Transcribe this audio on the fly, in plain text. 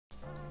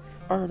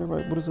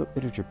Alright, what is up?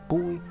 It is your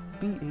boy,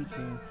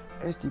 BHN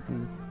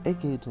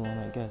aka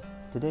T.N.S. Guys,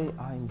 today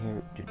I'm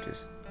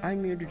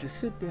here to just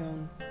sit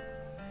down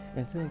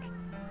and thank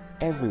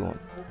everyone,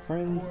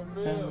 friends,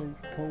 families,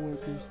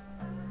 co-workers,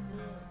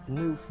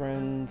 new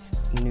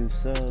friends, new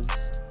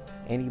subs,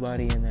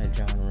 anybody in that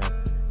genre.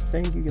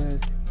 Thank you guys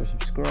for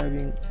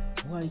subscribing,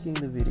 liking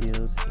the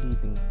videos, and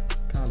even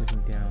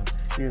commenting down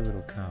your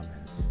little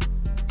comments.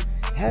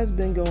 Has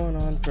been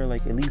going on for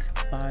like at least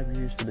 5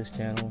 years for this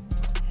channel.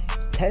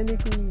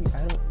 Technically,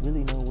 I don't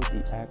really know what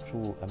the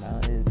actual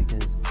amount is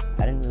because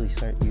I didn't really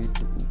start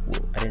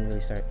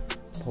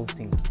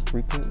posting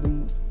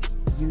frequently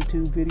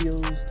YouTube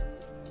videos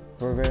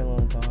for a very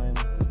long time.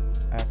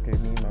 After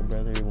me and my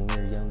brother, when we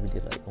were young, we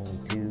did like only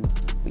 2.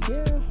 But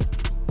yeah,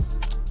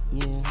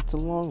 it's a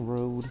long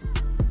road.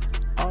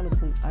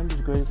 Honestly, I'm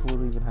just grateful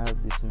to even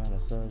have this amount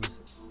of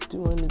subs,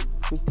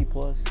 250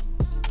 plus.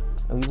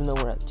 And even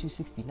though we're at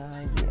 269,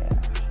 yeah,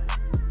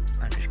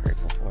 I'm just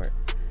grateful for it.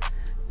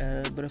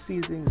 But a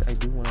few things I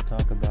do want to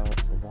talk about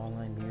while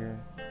I'm here,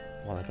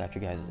 while I got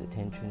your guys'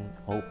 attention,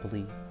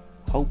 hopefully,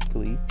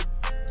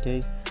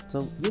 okay? So,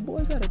 your boy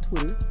got a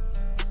Twitter,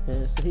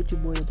 so hit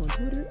your boy up on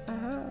Twitter,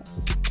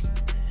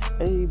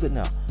 Hey, but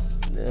no,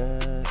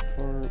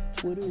 for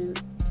Twitter,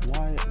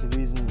 the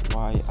reason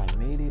why I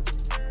made it,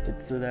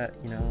 it's so that,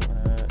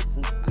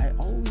 since I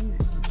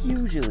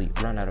usually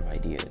run out of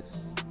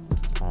ideas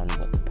on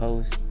what to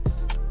post,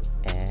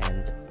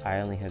 and I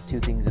only have 2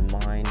 things in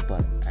mind,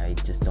 but I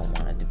just don't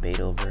want to debate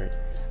over it.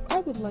 I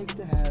would like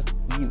to have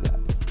you guys,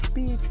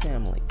 BH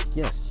family,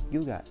 yes, you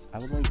guys, I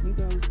would like you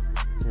guys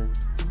to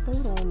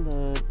vote on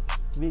the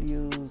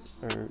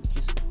videos, or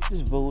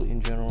just vote in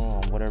general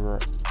on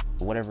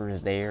whatever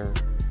is there.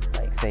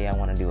 Like, say I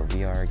want to do a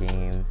VR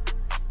game,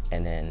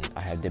 and then I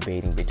have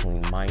debating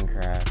between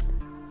Minecraft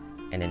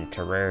and then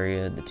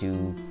Terraria, the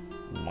 2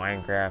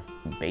 Minecraft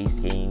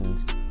based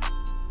games.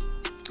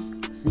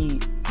 See,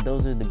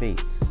 those are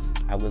debates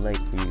I would like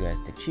for you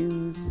guys to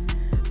choose,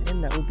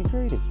 and that would be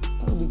great.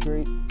 That would be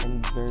great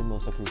and very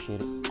most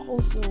appreciated.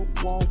 Also,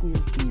 while we're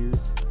here,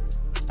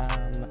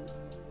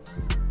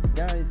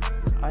 guys,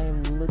 I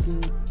am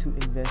looking to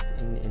invest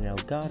in an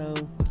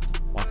Elgato.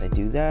 Once I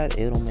do that,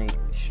 it'll make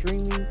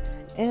streaming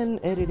and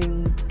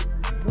editing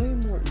way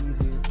more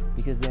easier,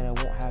 because then I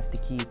won't have to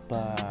keep,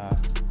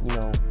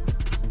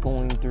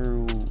 going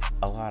through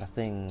a lot of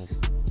things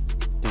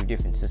through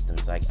different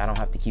systems. Like, I don't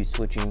have to keep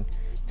switching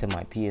to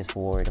my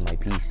PS4 to my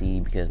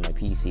PC, because my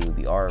PC would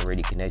be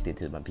already connected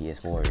to my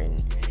PS4 and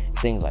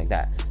things like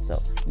that. So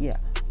yeah,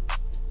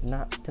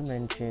 not to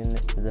mention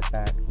the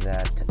fact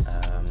that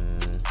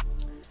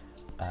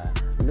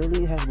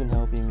Lily has been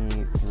helping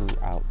me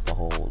throughout the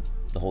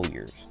whole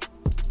years.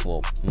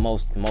 Well,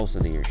 most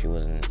of the year she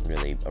wasn't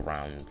really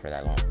around for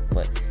that long,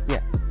 but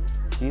yeah,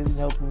 she's been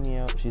helping me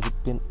out. She's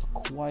been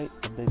quite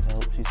a big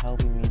help. She's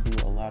helping me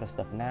do a lot of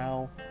stuff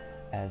now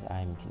as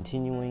I'm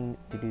continuing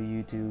to do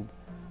YouTube.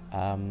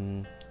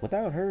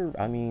 Without her,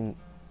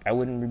 I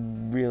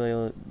wouldn't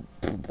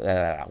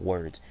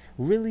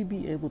really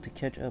be able to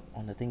catch up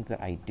on the things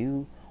that I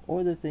do,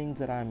 or the things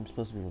that I'm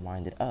supposed to be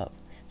reminded of.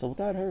 So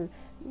without her,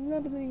 none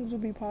of the things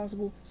would be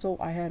possible. So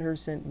I had her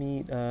send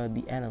me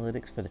the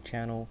analytics for the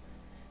channel,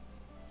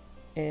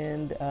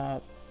 and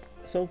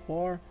so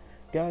far,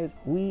 guys,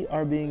 we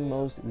are being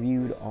most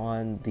viewed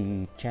on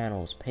the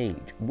channel's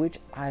page, which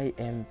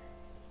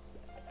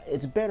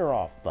it's better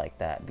off like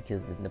that,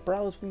 because the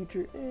browse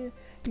feature,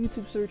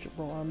 YouTube search,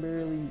 bro,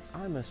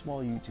 I'm a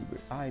small YouTuber,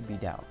 I'd be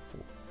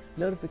doubtful.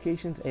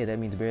 Notifications, that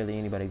means barely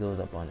anybody goes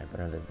up on there for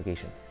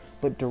notification.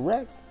 But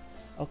direct,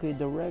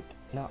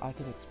 now I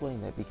can explain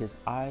that, because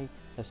I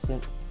have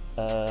sent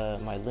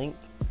my link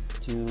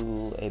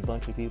to a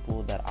bunch of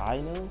people that I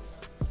know,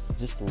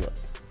 just to look,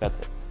 that's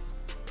it.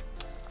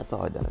 That's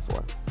all I've done it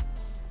for.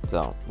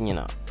 So,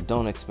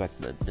 don't expect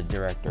the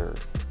direct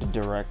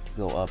to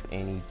go up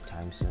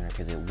anytime sooner,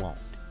 because it won't.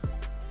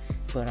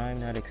 But I'm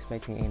not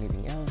expecting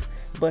anything else.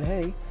 But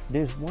hey,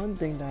 there's one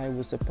thing that I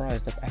was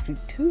surprised of. Actually,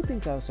 2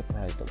 things I was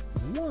surprised of.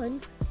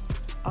 One,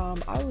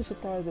 I was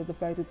surprised at the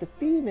fact that the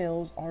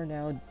females are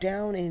now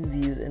down in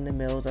views and the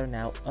males are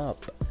now up.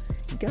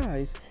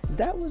 Guys,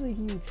 that was a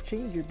huge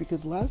changer,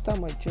 because last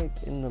time I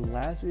checked, in the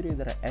last video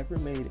that I ever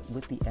made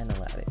with the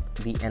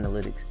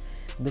analytics,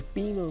 the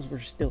females were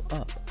still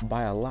up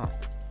by a lot,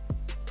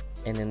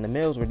 and then the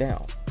males were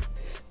down.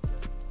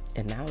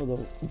 And now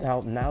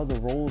the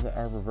roles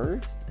are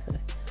reversed.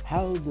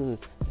 how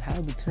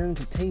the turn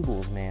to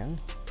tables, man.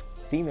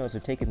 Females are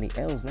taking the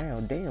L's now.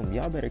 Damn,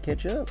 y'all better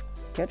catch up,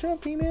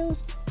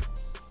 females.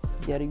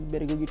 You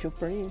better go get your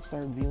friends,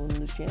 start viewing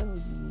this channel.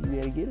 You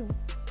gotta get them.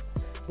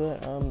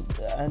 But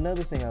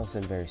another thing I was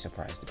very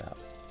surprised about,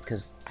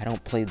 because I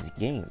don't play this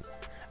game,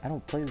 and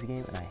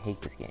I hate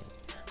this game.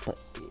 But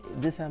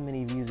this how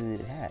many views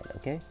it had,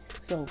 okay?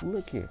 So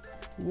look here,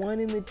 One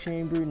in the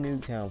Chamber,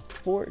 Newtown,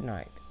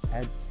 Fortnite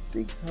had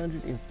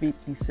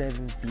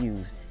 657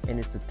 views, and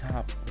it's the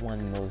top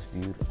 1 most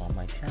viewed on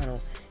my channel,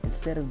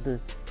 instead of the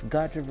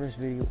Gotchaverse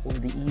video or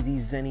the Easy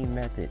Zenny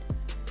method.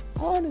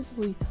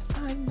 Honestly,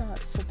 I'm not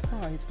surprised.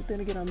 surprised, but then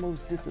again, I'm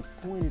most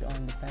disappointed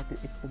on the fact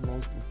that it's the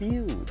most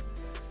viewed.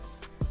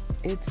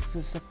 It's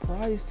a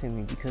surprise to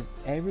me because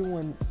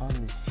everyone on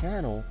this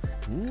channel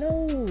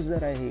knows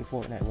that I hate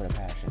Fortnite with a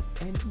passion,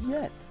 and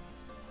yet,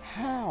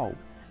 how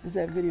is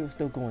that video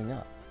still going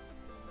up?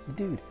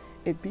 Dude,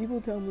 if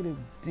people tell me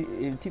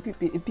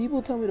if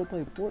people tell me to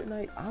play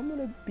Fortnite, I'm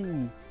gonna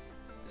be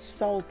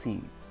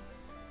salty.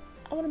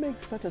 I'm gonna make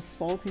such a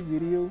salty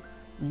video,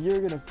 you're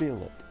gonna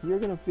feel it. You're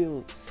gonna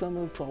feel some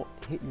of the salt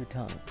hit your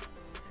tongue.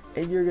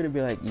 And you're gonna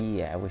be like,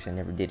 yeah, I wish I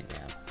never did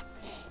it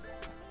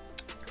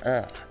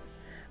now.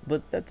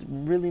 But that's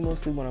really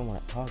mostly what I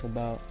want to talk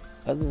about.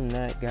 Other than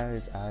that,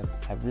 guys, I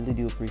really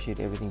do appreciate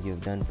everything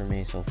you've done for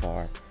me so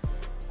far.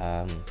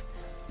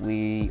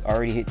 We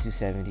already hit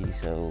 270,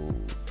 so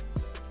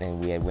then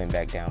we had went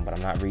back down, but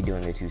I'm not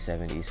redoing the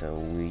 270, so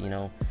we, you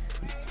know,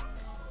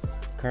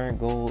 current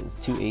goal is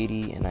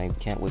 280, and I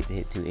can't wait to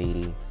hit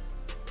 280.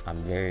 I'm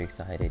very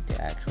excited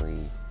to actually,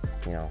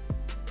 you know,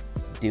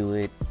 do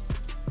it,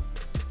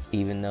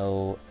 even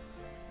though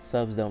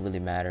subs don't really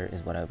matter,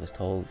 is what I was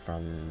told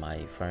from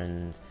my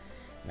friends,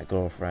 my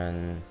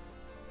girlfriend.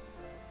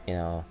 You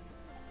know,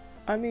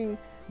 I mean,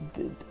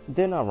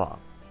 they're not wrong.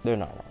 They're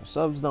not wrong.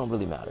 Subs don't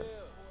really matter.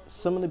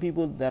 Some of the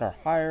people that are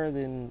higher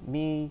than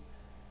me,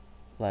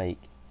 like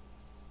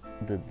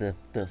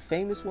the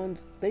famous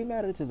ones, they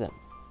matter to them,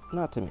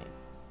 not to me.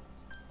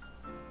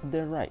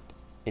 They're right.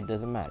 It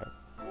doesn't matter.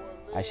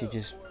 I should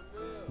just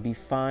be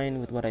fine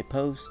with what I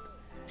post.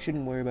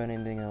 Shouldn't worry about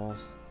anything else.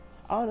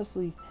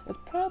 Honestly, that's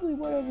probably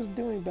what I was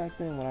doing back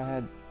then when I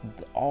had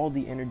all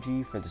the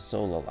energy for the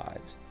solo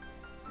lives.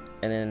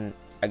 And then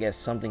I guess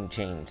something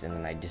changed and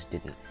then I just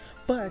didn't.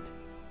 But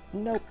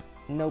nope.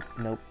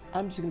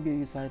 I'm just gonna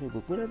be excited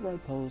with whatever I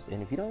post,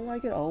 and if you don't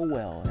like it, oh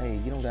well. Hey,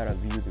 you don't gotta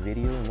view the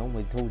video, and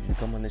nobody told you to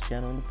come on this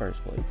channel in the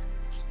first place.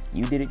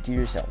 You did it to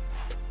yourself.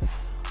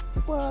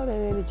 But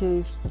in any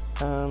case,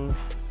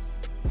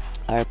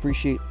 I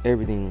appreciate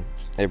everything,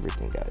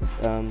 guys.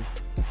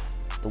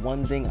 The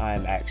one thing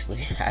I'm actually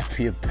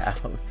happy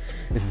about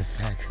is the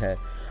fact that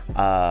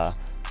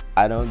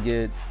I don't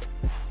get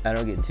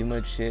too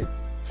much shit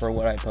for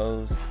what I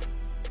post.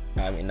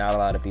 I mean, not a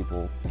lot of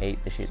people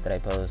hate the shit that I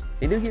post.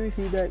 They do give me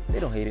feedback. They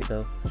don't hate it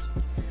though.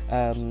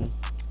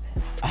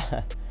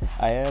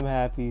 I am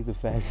happy the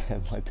fact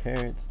that my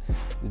parents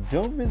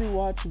don't really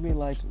watch me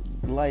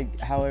like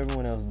how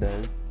everyone else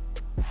does.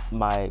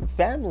 My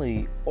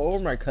family or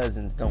my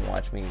cousins don't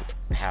watch me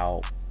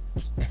how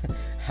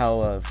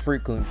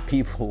frequent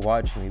people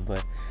watch me,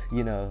 but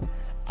you know,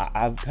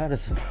 I'm kind of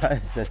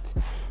surprised that,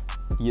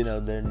 you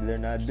know, they're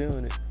not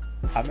doing it.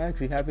 I'm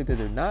actually happy that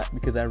they're not,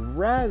 because I'd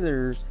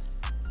rather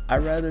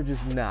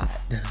just not,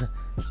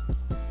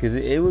 because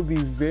it would be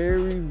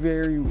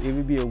it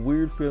would be a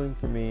weird feeling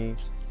for me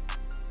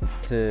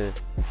to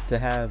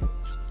have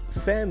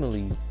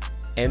family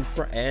and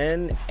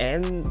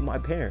my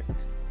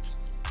parents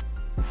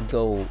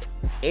go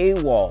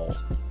AWOL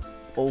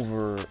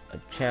over a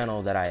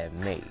channel that I have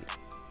made.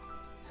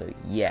 So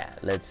yeah,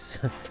 let's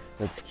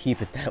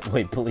keep it that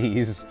way,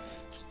 please.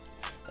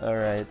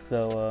 Alright,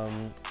 so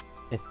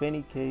if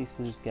any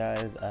cases,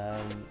 guys,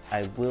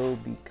 I will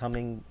be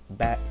coming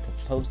back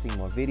to posting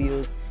more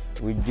videos.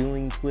 We're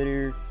doing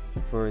Twitter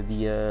for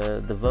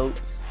the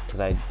votes, because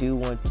I do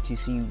want to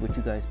see what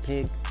you guys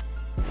pick.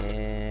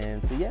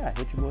 And so yeah,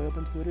 hit your boy up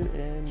on Twitter,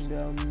 and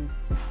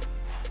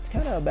it's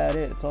kind of about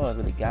it. That's all I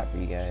really got for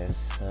you guys.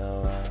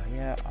 So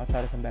yeah, I'll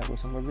try to come back with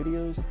some more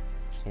videos.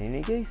 In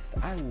any case,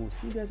 I will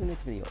see you guys in the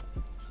next video.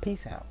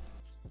 Peace out.